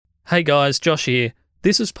Hey guys, Josh here.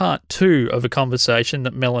 This is part 2 of a conversation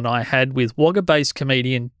that Mel and I had with Wagga-based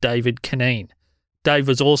comedian David Cunneen. Dave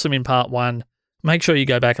was awesome in part 1. Make sure you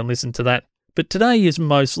go back and listen to that. But today is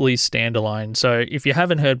mostly standalone, so if you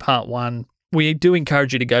haven't heard part 1, we do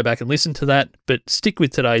encourage you to go back and listen to that, but stick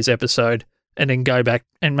with today's episode and then go back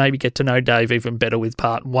and maybe get to know Dave even better with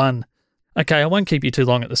part 1. Okay, I won't keep you too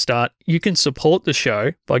long at the start. You can support the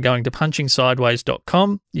show by going to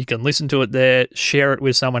punchingsideways.com. You can listen to it there, share it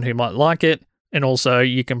with someone who might like it, and also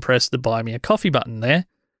you can press the Buy Me a Coffee button there,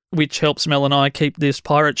 which helps Mel and I keep this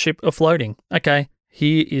pirate ship afloating. Okay,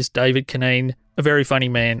 here is David Cunneen, a very funny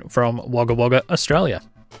man from Wagga Wagga, Australia.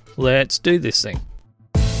 Let's do this thing.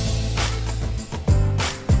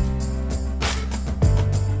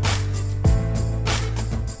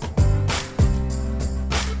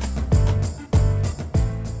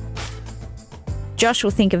 Josh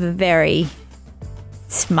will think of a very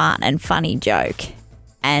smart and funny joke,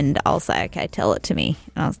 and I'll say, okay, tell it to me.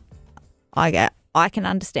 And I go, I can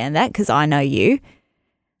understand that because I know you,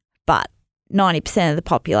 but 90% of the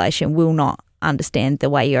population will not understand the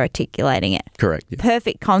way you're articulating it. Correct. Yeah.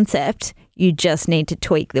 Perfect concept. You just need to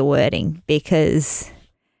tweak the wording because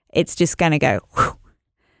it's just going to go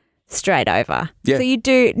straight over. Yeah. So you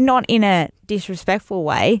do, not in a disrespectful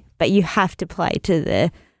way, but you have to play to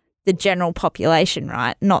the general population,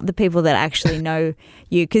 right? Not the people that actually know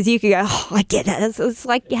you, because you could go, oh, I get it. It's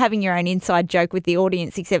like you're having your own inside joke with the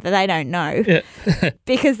audience, except for they don't know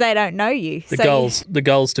because they don't know you. The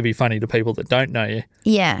goal's to be funny to people that don't know you.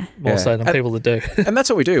 Yeah. More so than people that do. And that's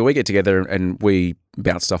what we do. We get together and we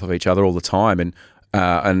bounce stuff off each other all the time. And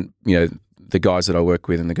you know, the guys that I work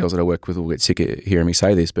with and the girls that I work with will get sick of hearing me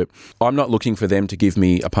say this, but I'm not looking for them to give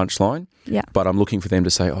me a punchline. Yeah. But I'm looking for them to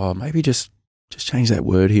say, oh, maybe just change that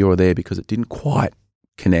word here or there because it didn't quite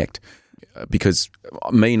connect. Because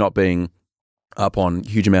me not being up on a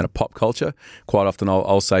huge amount of pop culture, quite often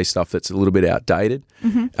I'll say stuff that's a little bit outdated.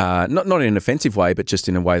 Mm-hmm. Not in an offensive way, but just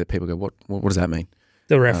in a way that people go, what does that mean?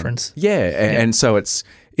 The reference. And so it's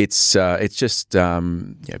just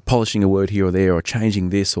polishing a word here or there or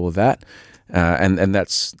changing this or that. And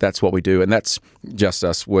that's what we do. And that's just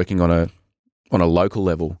us working on a local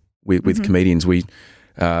level with mm-hmm. comedians. We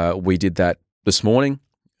did that this morning,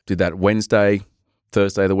 did that Wednesday,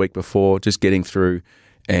 Thursday the week before, just getting through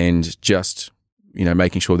and just,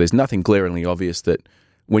 making sure there's nothing glaringly obvious that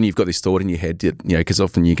when you've got this thought in your head, because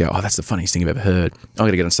often you go, oh, that's the funniest thing I've ever heard. I'm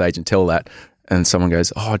going to get on stage and tell that. And someone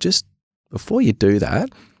goes, oh, just before you do that,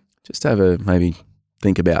 just have a maybe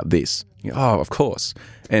think about this. You go, oh, of course.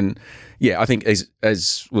 And yeah, I think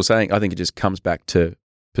as we're saying, I think it just comes back to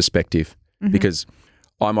perspective mm-hmm. because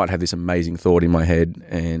I might have this amazing thought in my head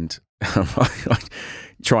and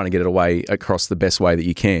trying to get it away across the best way that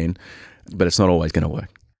you can, but it's not always going to work.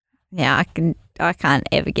 Yeah, I can't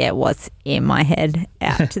ever get what's in my head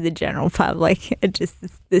out to the general public.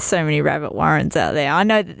 There's so many rabbit warrens out there. I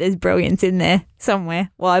know that there's brilliance in there somewhere.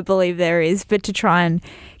 Well, I believe there is, but to try and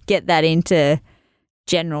get that into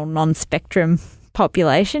general non-spectrum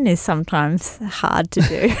population is sometimes hard to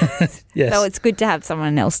do. Yes. So it's good to have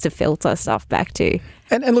someone else to filter stuff back to.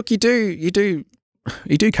 And look, you do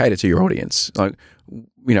cater to your audience. Like,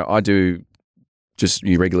 I do just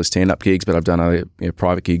your regular stand-up gigs, but I've done other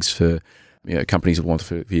private gigs for companies that want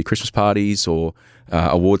for your Christmas parties or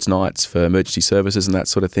awards nights for emergency services and that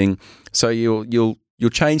sort of thing. So you'll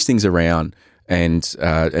change things around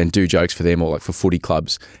and do jokes for them or like for footy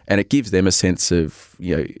clubs, and it gives them a sense of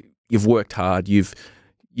you've worked hard, you've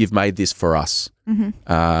made this for us, mm-hmm.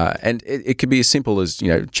 And it can be as simple as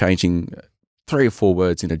changing 3 or 4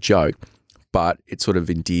 words in a joke, but it sort of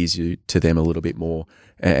endears you to them a little bit more,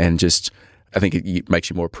 and just I think it makes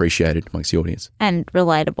you more appreciated amongst the audience and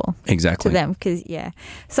relatable. Exactly to them because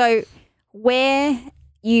So where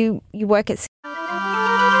you work at.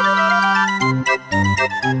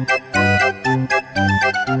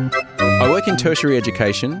 I work in tertiary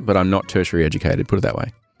education, but I'm not tertiary educated. Put it that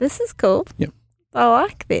way. This is cool. Yep. I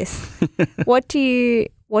like this. What do you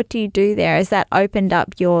do there? Has that opened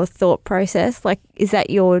up your thought process? Like, is that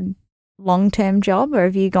your long-term job, or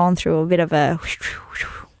have you gone through a bit of a?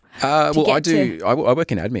 Well, I do. I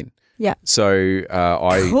work in admin. Yeah. So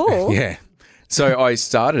cool. Yeah. So I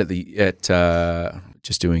started at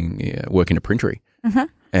just doing work in a printery, uh-huh.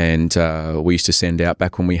 and we used to send out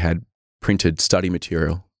back when we had printed study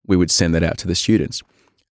material. We would send that out to the students.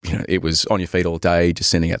 It was on your feet all day,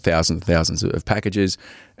 just sending out thousands and thousands of packages,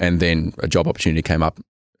 and then a job opportunity came up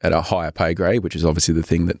at a higher pay grade, which is obviously the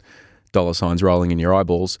thing that dollar signs rolling in your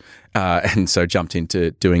eyeballs, and so jumped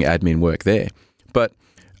into doing admin work there. But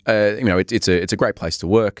it's a great place to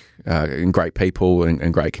work, and great people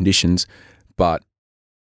and great conditions. But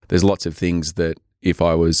there's lots of things that if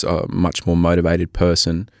I was a much more motivated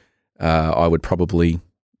person, I would probably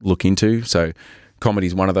look into. So comedy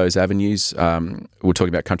is one of those avenues. We were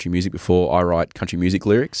talking about country music before. I write country music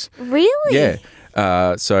lyrics. Really?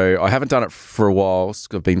 Yeah. So I haven't done it for a while.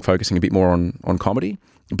 I've been focusing a bit more on comedy,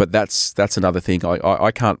 but that's another thing.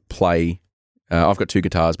 I can't play. I've got 2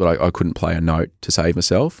 guitars, but I couldn't play a note to save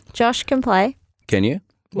myself. Josh can play. Can you?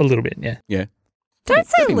 A little bit, yeah. Yeah. Don't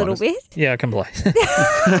say be a little modest. bit. Yeah, I can play.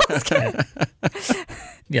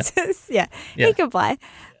 Yeah. Yeah, Yeah. he can play.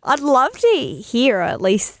 I'd love to hear, at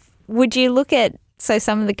least, would you look at, so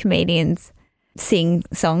some of the comedians sing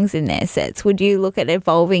songs in their sets, would you look at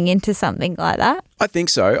evolving into something like that? I think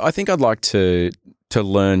so. I think I'd like to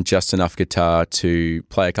learn just enough guitar to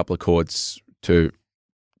play a couple of chords to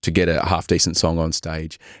get a half decent song on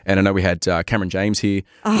stage. And I know we had Cameron James here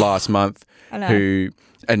last month, I know. who,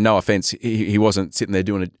 and no offense, he wasn't sitting there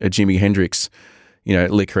doing a Jimi Hendrix,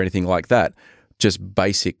 lick or anything like that. Just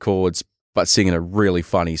basic chords, but singing a really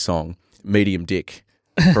funny song. Medium Dick,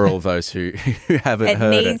 for all of those who haven't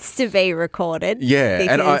heard it. It needs to be recorded. Yeah,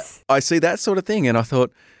 and because- I see that sort of thing, and I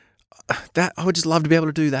thought that I would just love to be able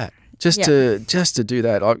to do that. Just to do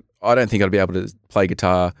that. I don't think I'd be able to play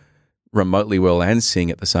guitar remotely well and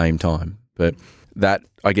sing at the same time. But that,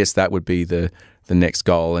 I guess, that would be the next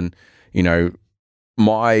goal. And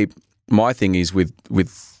my thing is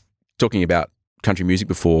with talking about country music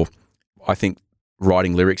before. I think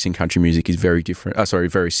writing lyrics in country music is very different.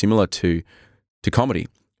 Very similar to comedy,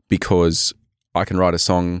 because I can write a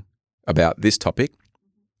song about this topic,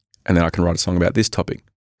 and then I can write a song about this topic.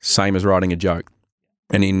 Same as writing a joke.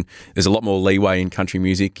 And there's a lot more leeway in country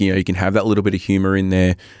music. You can have that little bit of humor in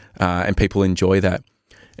there, and people enjoy that.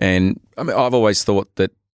 And I mean, I've always thought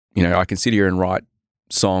that I can sit here and write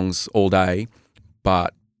songs all day,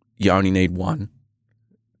 but you only need one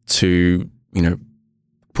to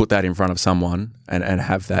put that in front of someone and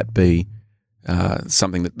have that be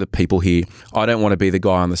something that the people hear. I don't want to be the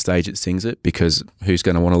guy on the stage that sings it, because who's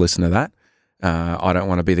going to want to listen to that? I don't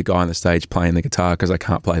want to be the guy on the stage playing the guitar, because I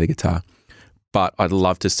can't play the guitar. But I'd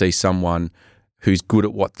love to see someone who's good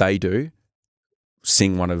at what they do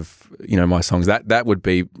sing one of my songs. That would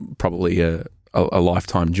be probably a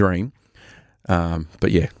lifetime dream.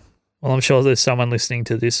 But yeah. Well, I'm sure there's someone listening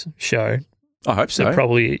to this show I hope so. that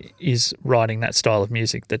probably is writing that style of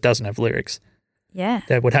music that doesn't have lyrics. Yeah.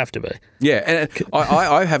 There would have to be. Yeah, and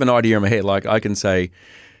I have an idea in my head. Like, I can say,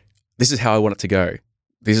 this is how I want it to go.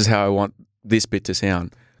 This is how I want this bit to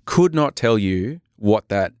sound. Could not tell you what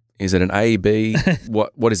that is. It an A, B?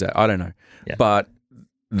 What is that? I don't know. Yeah. But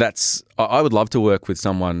I would love to work with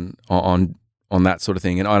someone on that sort of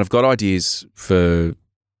thing. And I've got ideas for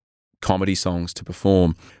comedy songs to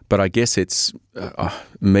perform, but I guess it's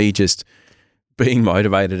me just being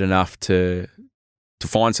motivated enough to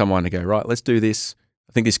find someone to go, right, let's do this.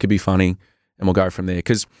 I think this could be funny, and we'll go from there.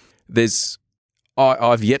 Because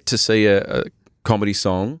I've yet to see a comedy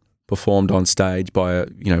song performed on stage by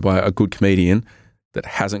a good comedian that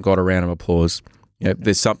hasn't got a round of applause.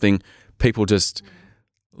 There's something, people just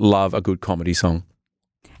love a good comedy song.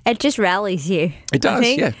 It just rallies you. It does, I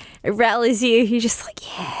think. yeah. It rallies you. You're just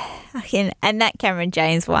like, yeah, I can. And that Cameron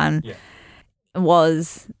James one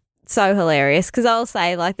was so hilarious, because I'll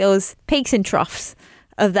say, like, there was peaks and troughs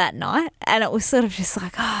of that night, and it was sort of just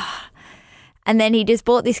like, And then he just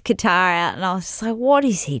brought this guitar out, and I was just like, what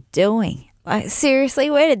is he doing? Like, seriously,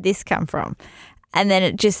 where did this come from? And then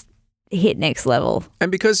it just hit next level. And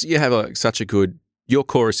because you have your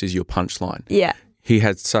chorus is your punchline. Yeah. He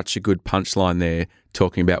had such a good punchline there,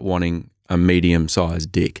 talking about wanting a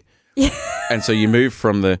medium-sized dick. Yeah. And so you move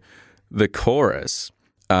from the chorus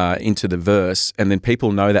into the verse, and then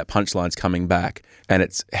people know that punchline's coming back, and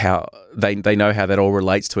it's how they know how that all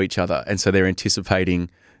relates to each other, and so they're anticipating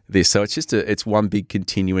this. So it's just it's one big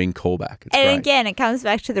continuing callback. It's And great. again, it comes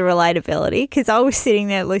back to the relatability, because I was sitting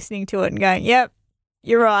there listening to it and going, yep,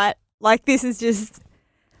 you're right. Like, this is just,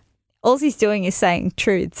 all he's doing is saying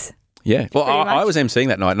truths. Yeah. Well, Pretty I much. was emceeing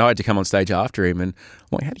that night, and I had to come on stage after him, and I'm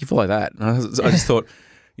like, how do you follow that? And I just thought,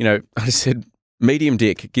 I just said, medium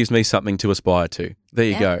dick gives me something to aspire to. There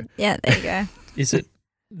you go. Yeah, there you go. Is it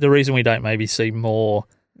the reason we don't maybe see more?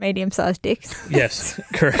 Medium-sized dicks. Yes,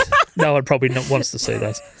 correct. No one probably wants to see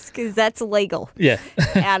those. Because that's illegal Yeah,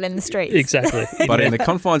 out in the streets. exactly. But in the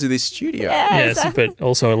confines of this studio. Yeah. Yes, but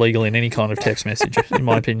also illegal in any kind of text message, in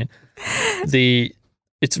my opinion.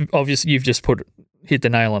 It's obvious you've just hit the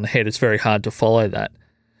nail on the head. It's very hard to follow that.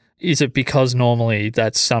 Is it because normally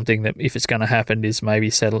that's something that, if it's going to happen, is maybe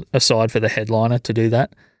set aside for the headliner to do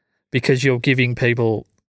that? Because you're giving people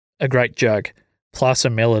a great joke plus a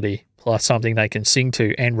melody plus something they can sing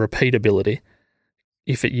to and repeatability.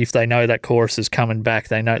 if they know that chorus is coming back,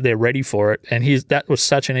 they know they're ready for it. And that was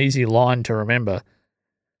such an easy line to remember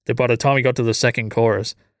that by the time we got to the second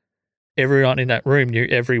chorus, everyone in that room knew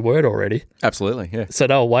every word already. Absolutely, yeah. So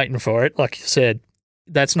they were waiting for it. Like you said,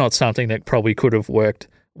 that's not something that probably could have worked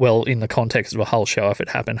well in the context of a whole show if it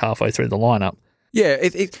happened halfway through the lineup. Yeah,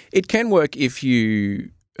 it can work if you,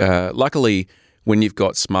 luckily, when you've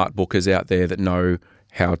got smart bookers out there that know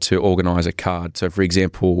how to organise a card. So, for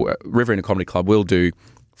example, River Arena Comedy Club will do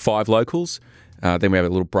 5 locals, then we have a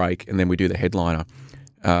little break, and then we do the headliner.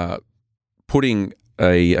 Putting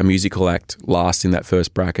a musical act last in that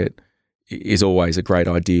first bracket is always a great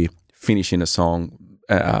idea. Finishing a song,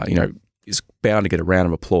 is bound to get a round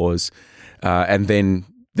of applause, and then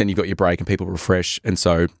you've got your break and people refresh, and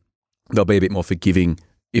so they'll be a bit more forgiving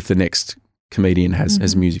if the next comedian has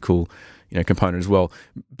a musical component as well.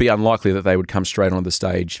 Be unlikely that they would come straight onto the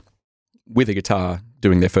stage with a guitar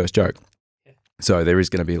doing their first joke. So there is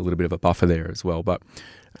going to be a little bit of a buffer there as well. But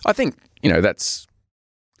I think, it's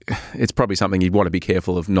probably something you'd want to be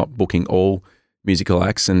careful of not booking all musical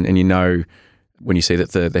acts. And when you see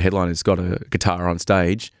that the headliner's got a guitar on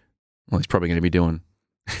stage, well, he's probably going to be doing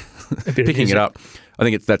picking it up. I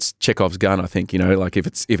think that's Chekhov's gun. I think, like if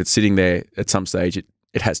it's sitting there at some stage,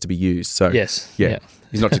 it has to be used. So yes, yeah.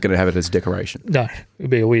 He's not just going to have it as decoration. No,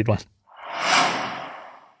 it'd be a weird one.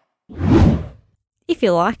 If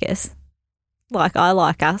you like us, like I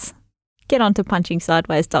like us, get onto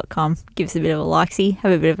punchingsideways.com, give us a bit of a likesy,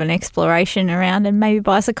 have a bit of an exploration around, and maybe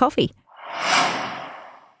buy us a coffee.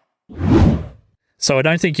 So I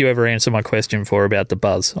don't think you ever answered my question about the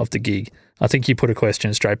buzz of the gig. I think you put a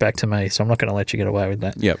question straight back to me, so I'm not going to let you get away with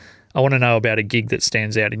that. Yep. I want to know about a gig that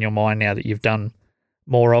stands out in your mind now that you've done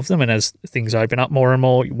more of them, and as things open up more and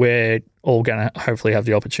more, we're all going to hopefully have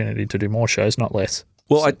the opportunity to do more shows, not less.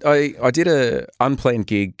 Well, I did a unplanned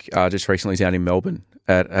gig just recently down in Melbourne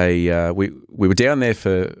at we were down there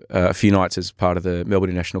for a few nights as part of the Melbourne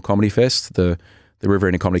International Comedy Fest. The River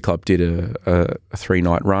Arena Comedy Club did a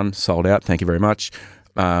 3-night run, sold out. Thank you very much.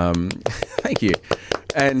 Thank you.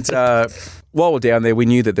 And while we're down there, we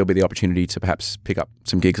knew that there'll be the opportunity to perhaps pick up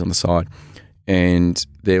some gigs on the side. And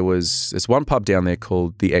there's one pub down there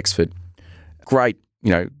called the Exford. Great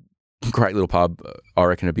little pub. I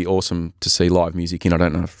reckon it'd be awesome to see live music in. I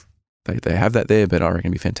don't know if they have that there, but I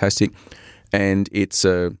reckon it'd be fantastic. And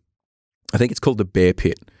I think it's called the Bear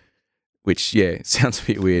Pit, which, sounds a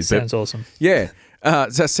bit weird. Sounds awesome. Yeah.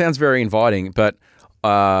 That sounds very inviting, but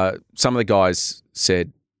some of the guys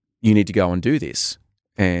said, you need to go and do this.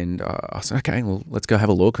 And I said, okay, well, let's go have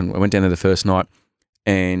a look. And I went down there the first night.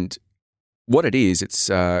 And what it is, it's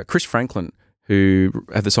Chris Franklin, who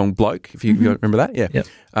had the song Bloke, if you remember that. Yeah. Yep.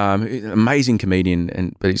 Amazing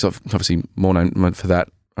comedian, but he's obviously more known for that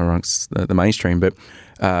amongst the mainstream. But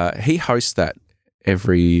he hosts that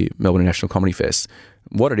every Melbourne National Comedy Fest.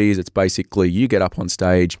 What it is, it's basically you get up on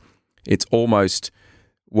stage. It's almost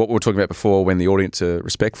what we were talking about before when the audience are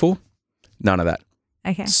respectful. None of that.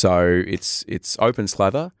 Okay. So it's open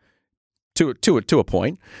slather to a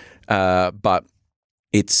point, but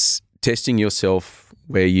it's testing yourself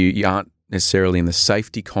where you aren't necessarily in the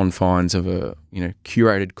safety confines of a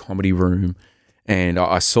curated comedy room. And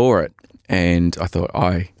I saw it and I thought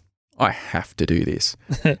I have to do this.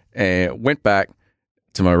 And went back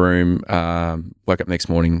to my room, woke up next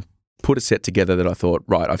morning, put a set together that I thought,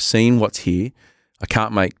 right, I've seen what's here. I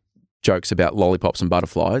can't make jokes about lollipops and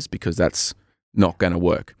butterflies because that's not going to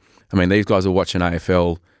work. I mean, these guys are watching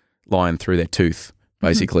AFL lying through their tooth,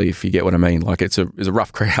 basically, if you get what I mean. Like it's a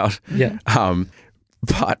rough crowd. Yeah.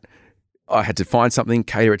 But I had to find something,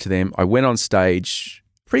 cater it to them. I went on stage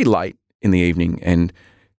pretty late in the evening, and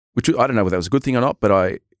which I don't know whether that was a good thing or not,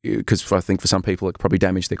 but because I think for some people it probably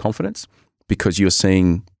damaged their confidence because you're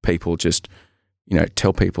seeing people just,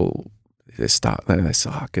 tell people they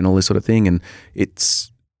suck and all this sort of thing, and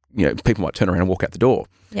it's, people might turn around and walk out the door.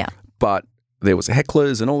 Yeah. But there was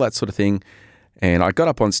hecklers and all that sort of thing, and I got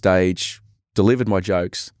up on stage, delivered my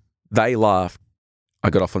jokes, they laughed, I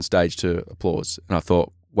got off on stage to applause, and I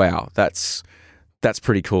thought, wow, that's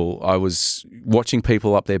pretty cool. I was watching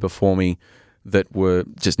people up there before me that were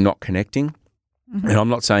just not connecting. Mm-hmm. And I'm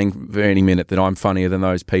not saying for any minute that I'm funnier than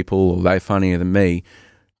those people or they're funnier than me,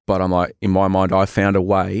 but I'm like, in my mind, I found a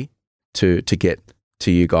way to get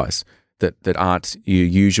to you guys that aren't your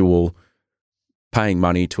usual paying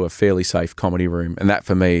money to a fairly safe comedy room. And that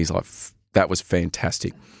for me is like, that was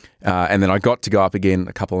fantastic. And then I got to go up again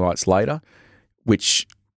a couple of nights later, which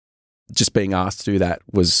just being asked to do that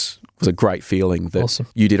was a great feeling that awesome.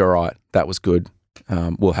 You did all right. That was good.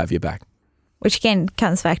 We'll have you back. Which again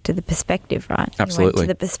comes back to the perspective, right? Absolutely. You went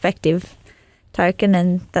to the perspective token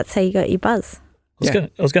and that's how you got your buzz. I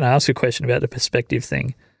was going to ask a question about the perspective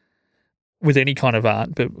thing. With any kind of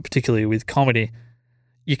art, but particularly with comedy,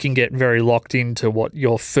 you can get very locked into what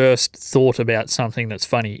your first thought about something that's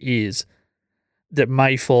funny is, that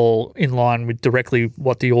may fall in line with directly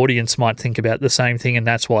what the audience might think about the same thing, and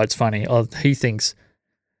that's why it's funny. Oh, he thinks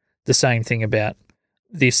the same thing about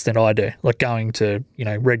this that I do, like going to,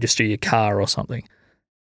 register your car or something.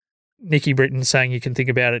 Nikki Britton saying you can think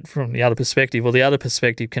about it from the other perspective. Well, the other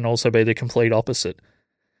perspective can also be the complete opposite.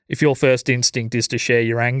 If your first instinct is to share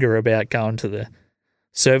your anger about going to the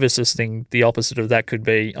services thing, the opposite of that could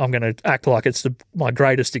be, I'm going to act like it's my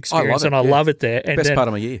greatest experience and I love it there. And best part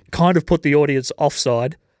of my year. Kind of put the audience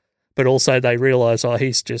offside, but also they realise,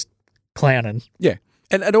 he's just clowning. Yeah.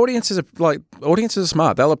 And audiences are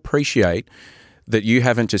smart. They'll appreciate that you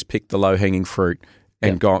haven't just picked the low-hanging fruit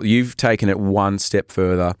and gone. You've taken it one step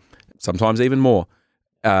further, sometimes even more,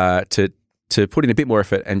 to put in a bit more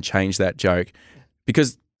effort and change that joke.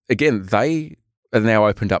 Because, again, they are now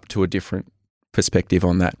opened up to a different perspective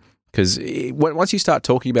on that. Because once you start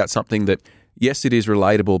talking about something that, yes, it is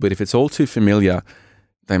relatable, but if it's all too familiar,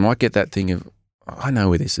 they might get that thing of, I know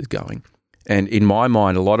where this is going. And in my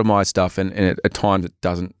mind, a lot of my stuff, and at times it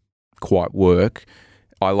doesn't quite work,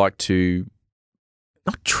 I like to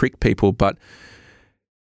not trick people, but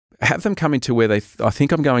have them come into where I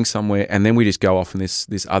think I'm going somewhere, and then we just go off in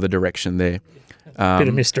this other direction there. Bit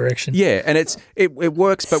of misdirection. Yeah, and it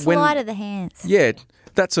works, but Sleight of the hands. Yeah,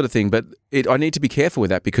 that sort of thing. But I need to be careful with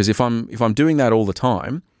that, because if I'm doing that all the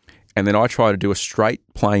time, and then I try to do a straight,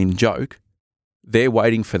 plain joke, they're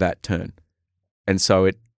waiting for that turn, and so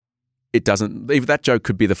it doesn't. Even that joke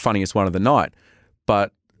could be the funniest one of the night,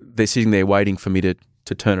 but they're sitting there waiting for me to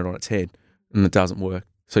turn it on its head, and it doesn't work.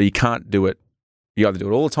 So you can't do it. You either do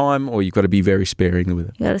it all the time, or you've got to be very sparing with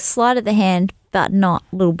it. You got a sleight of the hand, but not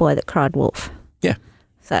little boy that cried wolf. Yeah.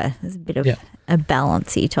 So there's a bit of a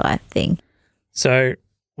balancey type thing. So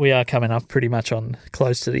we are coming up pretty much on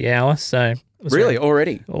close to the hour. So really,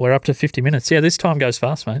 already? We're up to 50 minutes. Yeah, this time goes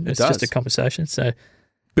fast, mate. It's does. Just a conversation. So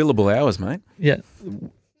billable hours, mate. Yeah.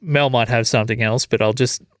 Mel might have something else, but I'll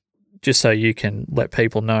just so you can let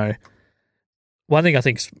people know. One thing I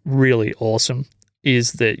think is really awesome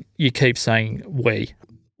is that you keep saying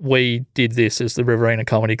we did this as the Riverina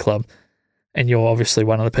Comedy Club, and you're obviously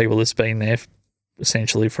one of the people that's been there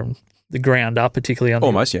essentially from the ground up, particularly on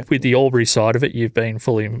with the Albury side of it. You've been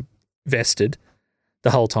fully invested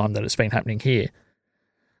the whole time that it's been happening here.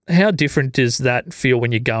 How different does that feel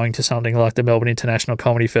when you're going to something like the Melbourne International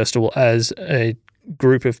Comedy Festival as a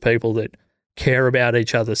group of people that care about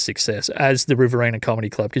each other's success, as the Riverina Comedy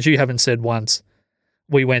Club? Because you haven't said once,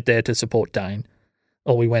 we went there to support Dane,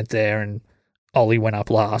 or we went there and Ollie went up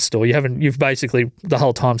last, or you've basically the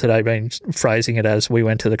whole time today been phrasing it as we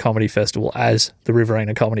went to the comedy festival as the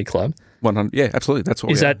Riverina Comedy Club. 100, yeah, absolutely. That's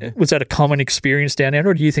what was that a common experience down there,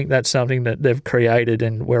 or do you think that's something that they've created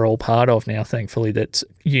and we're all part of now, thankfully, that's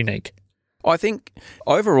unique? I think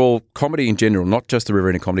overall, comedy in general, not just the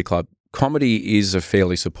Riverina Comedy Club, comedy is a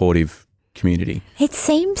fairly supportive community. It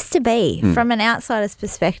seems to be from an outsider's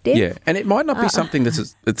perspective. Yeah, and it might not be something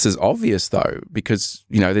that's as obvious though, because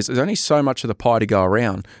there's only so much of the pie to go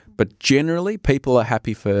around. But generally, people are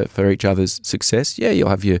happy for each other's success. Yeah, you'll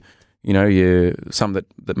have your some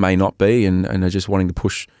that may not be and are just wanting to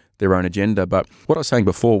push their own agenda. But what I was saying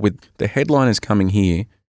before, with the headliners coming here,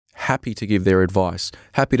 happy to give their advice,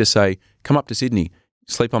 happy to say, come up to Sydney,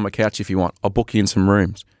 sleep on my couch if you want, I'll book you in some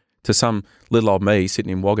rooms. To some little old me sitting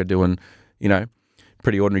in Wagga doing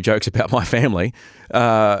pretty ordinary jokes about my family,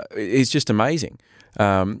 is just amazing.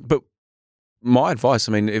 But my advice,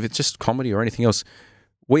 if it's just comedy or anything else,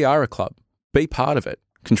 we are a club. Be part of it.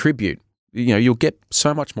 Contribute. You'll get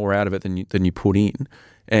so much more out of it than you put in.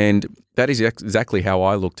 And that is exactly how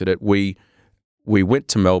I looked at it. We went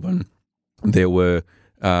to Melbourne. There were,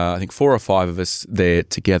 I think, 4 or 5 of us there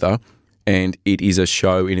together, and it is a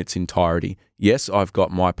show in its entirety. Yes, I've got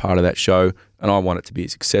my part of that show, and I want it to be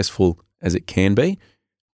as successful as it can be.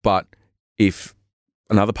 But if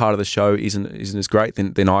another part of the show isn't as great,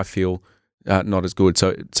 then I feel not as good.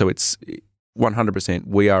 So it's 100%.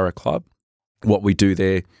 We are a club. What we do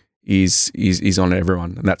there is on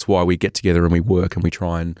everyone, and that's why we get together and we work and we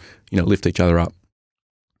try and lift each other up.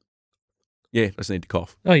 Yeah, I just need to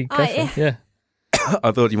cough. Oh, you cough? Yeah.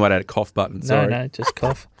 I thought you might add a cough button. Sorry. No, just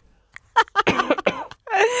cough.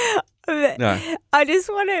 No. I just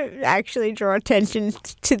want to actually draw attention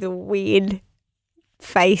to the weird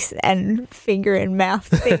face and finger and mouth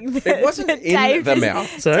thing. It wasn't in the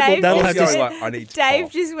mouth. So Dave that'll I have was to. going like, I need to Dave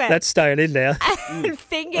cough. just went That's staying in now.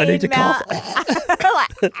 finger I need in to cough.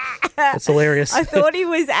 mouth. That's hilarious. I thought he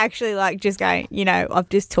was actually like just going, I've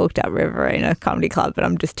just talked up Riverina Comedy Club, but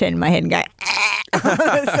I'm just turning my head and going,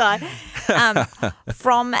 so,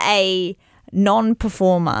 from a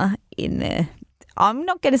non-performer I'm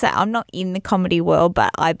not going to say I'm not in the comedy world,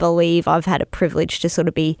 but I believe I've had a privilege to sort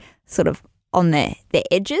of be sort of on the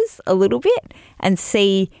edges a little bit and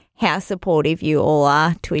see how supportive you all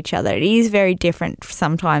are to each other. It is very different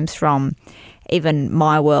sometimes from even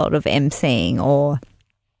my world of emceeing or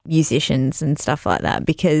musicians and stuff like that,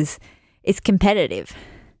 because it's competitive.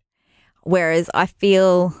 Whereas I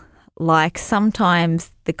feel like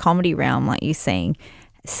sometimes the comedy realm, like you're saying,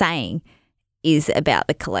 is about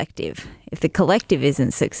the collective. If the collective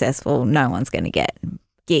isn't successful, no one's going to get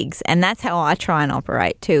gigs. And that's how I try and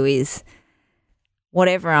operate too, is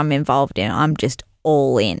whatever I'm involved in, I'm just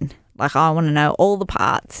all in. Like I want to know all the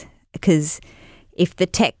parts, because if the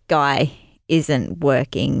tech guy isn't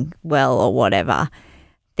working well or whatever,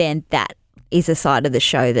 then that is a side of the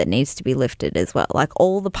show that needs to be lifted as well. Like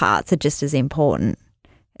all the parts are just as important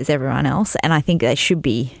as everyone else, and I think they should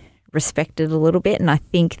be respected a little bit. And I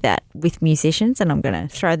think that with musicians, and I'm going to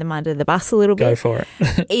throw them under the bus a little bit, Go for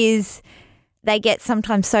it. is they get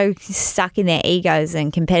sometimes so stuck in their egos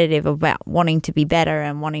and competitive about wanting to be better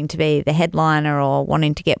and wanting to be the headliner or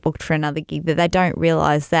wanting to get booked for another gig, that they don't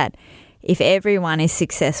realise that if everyone is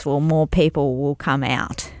successful, more people will come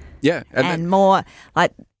out. Yeah. And more,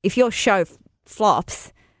 like, if your show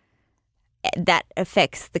flops, that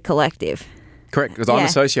affects the collective. Correct, because I'm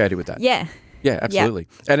associated with that. Yeah. Yeah, absolutely.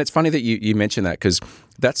 And it's funny that you mentioned that, because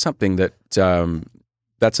that's something that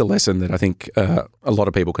that's a lesson that I think a lot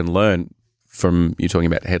of people can learn from you talking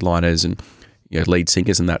about headliners and lead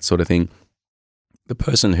singers and that sort of thing. The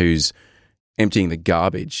person who's emptying the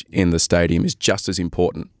garbage in the stadium is just as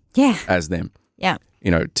important as them. Yeah.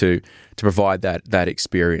 To provide that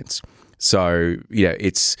experience. So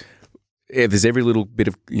there's every little bit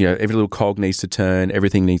of every little cog needs to turn,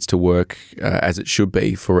 everything needs to work as it should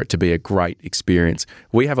be for it to be a great experience.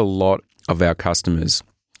 We have a lot of our audience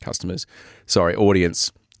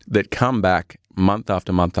that come back month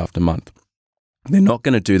after month after month. They're not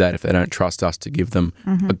going to do that if they don't trust us to give them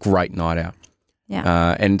a great night out.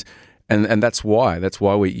 Yeah. And that's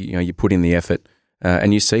why we you put in the effort,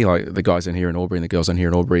 and you see like the guys in here in Albury and the girls in here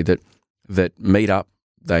in Albury that meet up,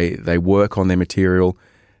 they work on their material.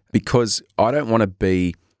 Because I don't want to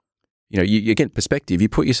be, you get perspective. You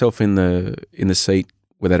put yourself in the seat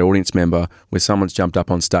with that audience member where someone's jumped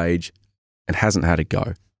up on stage and hasn't had a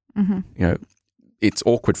go. Mm-hmm. It's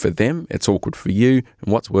awkward for them. It's awkward for you.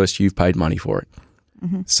 And what's worse, you've paid money for it.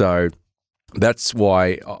 Mm-hmm. So that's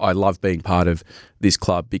why I love being part of this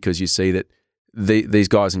club, because you see that these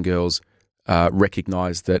guys and girls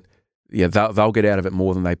recognise that they'll get out of it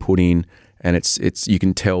more than they put in, and it's you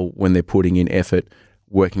can tell when they're putting in effort,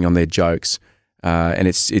 working on their jokes, and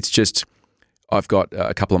it's just I've got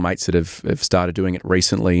a couple of mates that have started doing it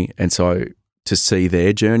recently, and so to see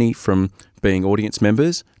their journey from being audience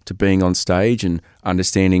members to being on stage and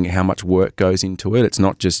understanding how much work goes into it. It's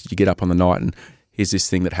not just you get up on the night and here's this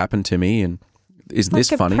thing that happened to me and isn't this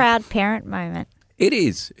funny? Like a proud parent moment. It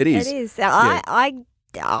is. It is. It is. Yeah.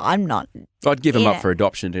 I'm not. I'd give them up for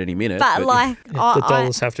adoption at any minute. But like, the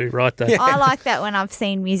dollars have to be right there. I like that when I've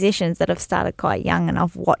seen musicians that have started quite young and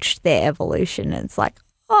I've watched their evolution. And it's like,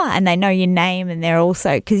 and they know your name, and they're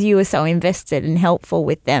also, because you were so invested and helpful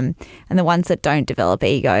with them. And the ones that don't develop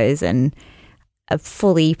egos and are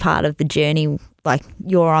fully part of the journey, like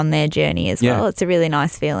you're on their journey as well. It's a really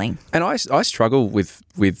nice feeling. And I struggle with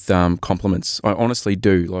compliments. I honestly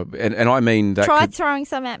do. Like, and I mean that. Try throwing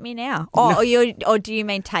some at me now. Or do you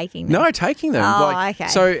mean taking them? No, taking them. Oh, okay.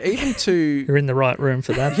 So even to You're in the right room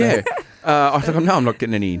for that. yeah. I think I'm not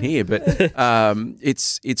getting any in here, but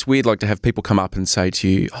it's weird, like to have people come up and say to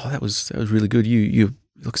you, "Oh, that was really good. You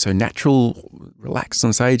look so natural, relaxed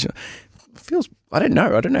on stage." I don't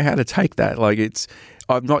know how to take that. Like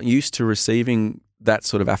I'm not used to receiving that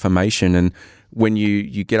sort of affirmation. And when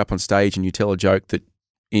you get up on stage and you tell a joke that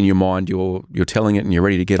in your mind you're telling it and you're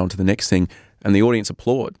ready to get on to the next thing, and the audience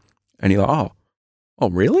applaud, and you're like, oh,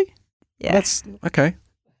 really? Yeah. That's okay.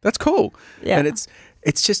 That's cool. Yeah. And it's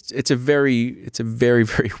a very,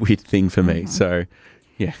 very weird thing for me. So,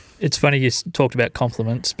 yeah. It's funny you talked about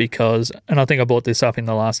compliments because, and I think I brought this up in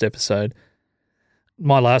the last episode,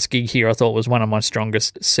 my last gig here I thought was one of my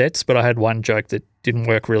strongest sets, but I had one joke that didn't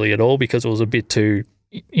work really at all because it was a bit too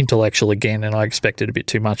intellectual again, and I expected a bit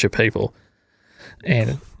too much of people.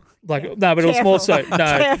 And Like, no, but it was more so, no.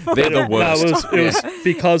 Careful. They're the worst. No, it was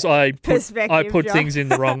because I put Perspective, John. things in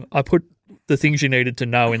the wrong, I put the things you needed to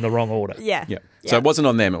know in the wrong order. Yeah. Yeah. So it wasn't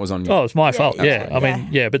on them, it was on you. Oh, it was my fault. yeah, Yeah. yeah. I mean,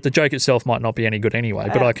 yeah, but the joke itself might not be any good anyway,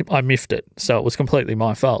 but I miffed it. So it was completely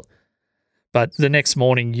my fault. But the next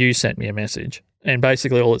morning you sent me a message and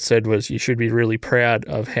basically all it said was you should be really proud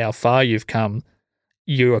of how far you've come.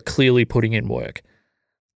 You are clearly putting in work.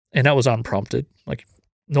 And that was unprompted.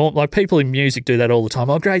 Like people in music do that all the time.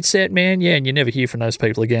 Oh, great set, man. Yeah, and you never hear from those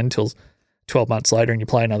people again until 12 months later and you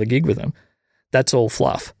play another gig with them. That's all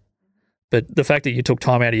fluff. But the fact that you took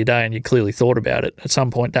time out of your day and you clearly thought about it at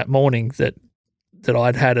some point that morning that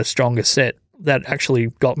I'd had a stronger set, that actually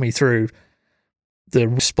got me through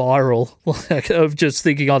the spiral of just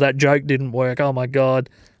thinking, oh, that joke didn't work. Oh, my God.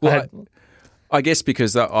 Well, I guess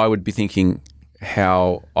because I would be thinking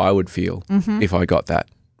how I would feel if I got that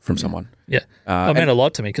from someone. Yeah. It meant a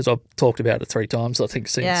lot to me because I've talked about it 3 times, I think,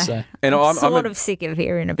 since. Yeah. So. And I'm sort of sick of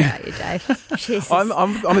hearing about you, Dave. Jesus. I'm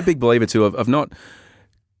a big believer too of not,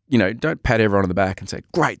 don't pat everyone on the back and say,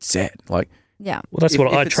 great set. Like, yeah. Well, that's If- what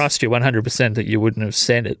if I it's- trust you 100% that you wouldn't have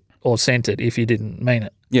sent it if you didn't mean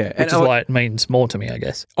it. yeah. Which is why it means more to me, I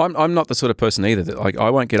guess. I'm not the sort of person either that like I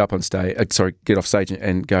won't get up on stage, get off stage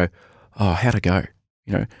and go, oh, how'd it go?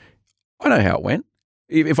 I know how it went.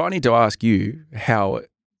 If I need to ask you how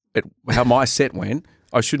my set went,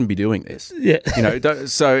 I shouldn't be doing this. Yeah.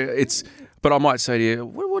 But I might say to you,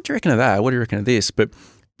 what do you reckon of that? What do you reckon of this? But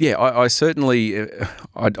yeah, I certainly,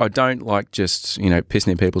 I don't like just, pissing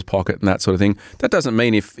in people's pocket and that sort of thing. That doesn't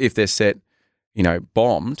mean if their set,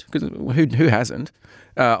 bombed, because who hasn't,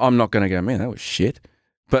 I'm not going to go, man, that was shit.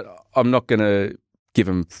 But I'm not going to give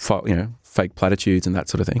them, fake platitudes and that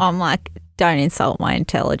sort of thing. I'm like, don't insult my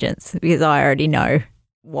intelligence because I already know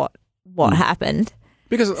what happened.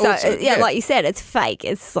 Because So, also, like you said, it's fake.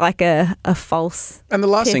 It's like a false. And the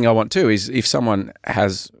last thing I want too is if someone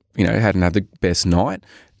has, hadn't had the best night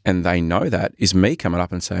and they know that, is me coming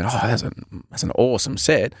up and saying, oh, that's an awesome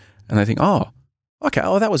set. And they think, oh, okay,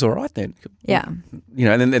 that was all right then. Yeah.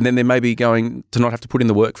 And then they may be going to not have to put in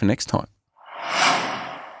the work for next time.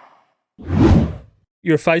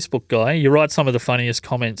 You're a Facebook guy. You write some of the funniest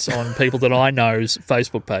comments on people that I know's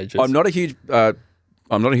Facebook pages. I'm not a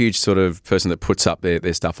huge sort of person that puts up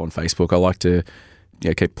their stuff on Facebook. I like to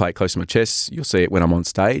play it close to my chest. You'll see it when I'm on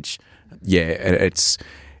stage. Yeah, it's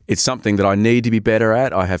something that I need to be better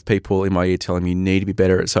at. I have people in my ear telling me you need to be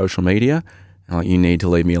better at social media. And like, you need to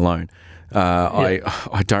leave me alone.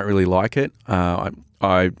 I don't really like it. I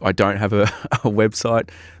don't have a website.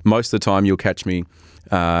 Most of the time you'll catch me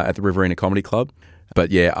at the Riverina Comedy Club. But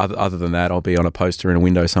yeah, other than that, I'll be on a poster in a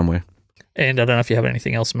window somewhere. And I don't know if you have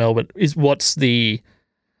anything else, Mel, but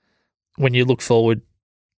when you look forward,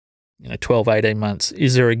 12, 18 months,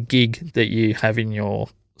 is there a gig that you have in your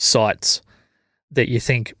sights that you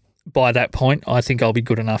think by that point, I think I'll be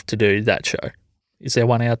good enough to do that show? Is there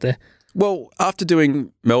one out there? Well, after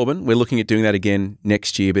doing Melbourne, we're looking at doing that again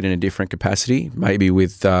next year, but in a different capacity, maybe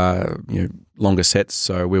with longer sets.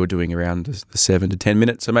 So we were doing around the 7 to 10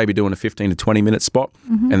 minutes, so maybe doing a 15 to 20 minute spot,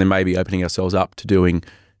 and then maybe opening ourselves up to doing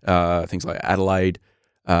things like Adelaide,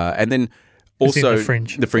 and then also the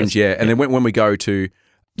Fringe. The Fringe, yeah. And then when we go to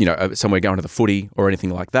somewhere going to the footy or anything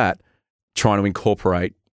like that, trying to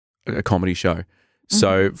incorporate a comedy show.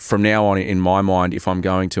 So from now on, in my mind, if I'm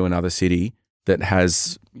going to another city that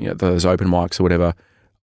has those open mics or whatever,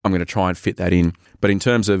 I'm going to try and fit that in. But in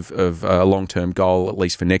terms of a long-term goal, at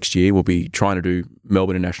least for next year, we'll be trying to do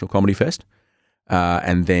Melbourne International Comedy Fest.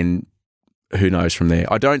 And then who knows from there.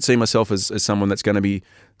 I don't see myself as someone that's going to be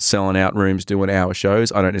selling out rooms, doing hour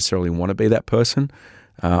shows. I don't necessarily want to be that person.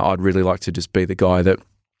 I'd really like to just be the guy that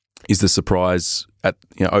is the surprise at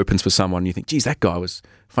opens for someone. You think, geez, that guy was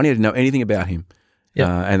funny. I didn't know anything about him. Yep.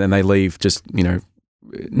 And then they leave just,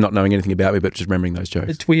 not knowing anything about me, but just remembering those jokes.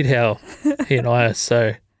 It's weird how he and I are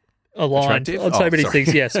so aligned Attractive? on so many sorry.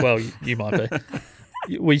 things. Yes, well, you might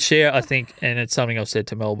be. We share, I think, and it's something I've said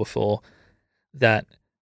to Mel before, that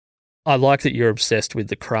I like that you're obsessed with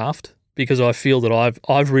the craft because I feel that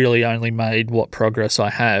I've really only made what progress I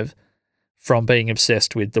have from being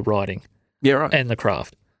obsessed with the writing Yeah, right. and the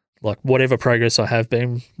craft. Like whatever progress I have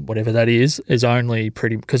been, whatever that is only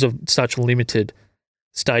because of such limited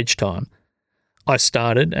stage time. I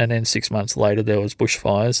started and then 6 months later there was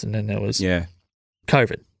bushfires and then there was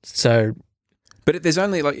COVID. So, but there's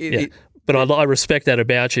only but I respect that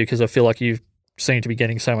about you because I feel like you seem to be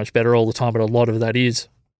getting so much better all the time, but a lot of that is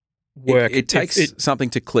work. It takes something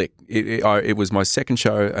to click. It was my second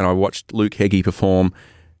show and I watched Luke Heggie perform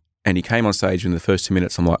and he came on stage in the first 2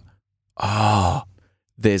 minutes. I'm like,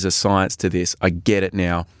 there's a science to this. I get it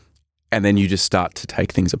now. and then you just start to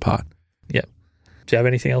take things apart. Yep. Do you have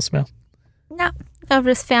anything else, Mel? No, I've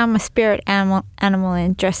just found my spirit animal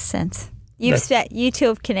in dress sense. You two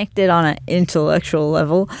have connected on an intellectual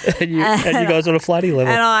level. and you guys on a flatty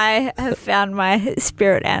level. And I have found my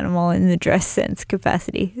spirit animal in the dress sense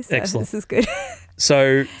capacity. So Excellent. This is good.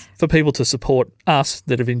 So for people to support us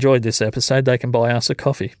that have enjoyed this episode, they can buy us a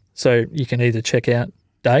coffee. So you can either check out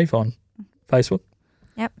Dave on Facebook,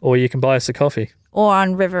 Yep. or you can buy us a coffee. Or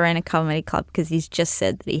on Riverina Comedy Club because he's just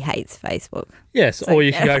said that he hates Facebook. Yes, So, or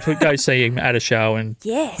you can go see him at a show and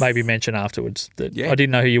Yes. maybe mention afterwards that Yeah. I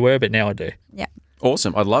didn't know who you were, but now I do. Yeah.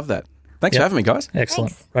 Awesome. I'd love that. Thanks for having me, guys.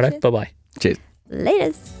 Excellent. Thanks. Righto, Cheers. bye-bye. Cheers.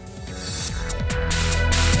 Laters.